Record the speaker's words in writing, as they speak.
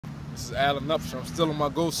This is Allen Upshur. I'm still on my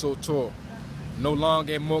GOASO tour. No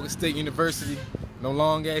longer at Morgan State University. No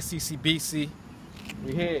longer at CCBC.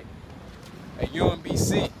 We here at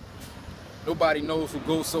UMBC. Nobody knows who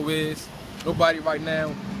GOASO is. Nobody right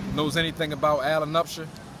now knows anything about Allen Upshur.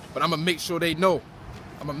 But I'm going to make sure they know.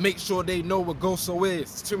 I'm going to make sure they know what GOASO is.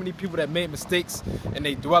 There's too many people that made mistakes and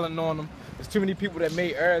they dwelling on them. There's too many people that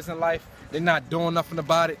made errors in life. They're not doing nothing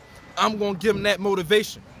about it. I'm going to give them that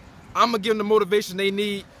motivation. I'm going to give them the motivation they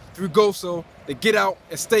need through GOASO to get out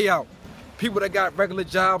and stay out. People that got regular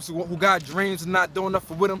jobs, who got dreams and not doing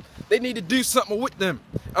nothing with them, they need to do something with them.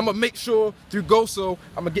 I'm going to make sure through GOASO,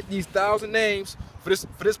 I'm going to get these 1,000 names for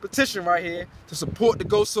this petition right here to support the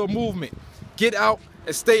GOASO movement. Get out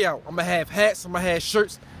and stay out. I'm going to have hats, I'm going to have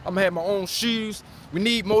shirts, I'm going to have my own shoes. We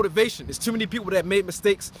need motivation. There's too many people that made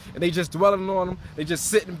mistakes and they just dwelling on them. They just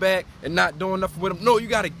sitting back and not doing nothing with them. No, you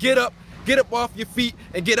got to get up off your feet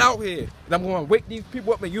and get out here. And I'm going to wake these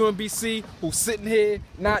people up at UMBC who's sitting here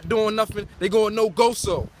not doing nothing. They going no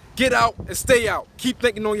GOASO. Get out and stay out. Keep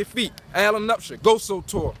thinking on your feet. Allen Upshur, GOASO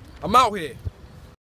tour. I'm out here.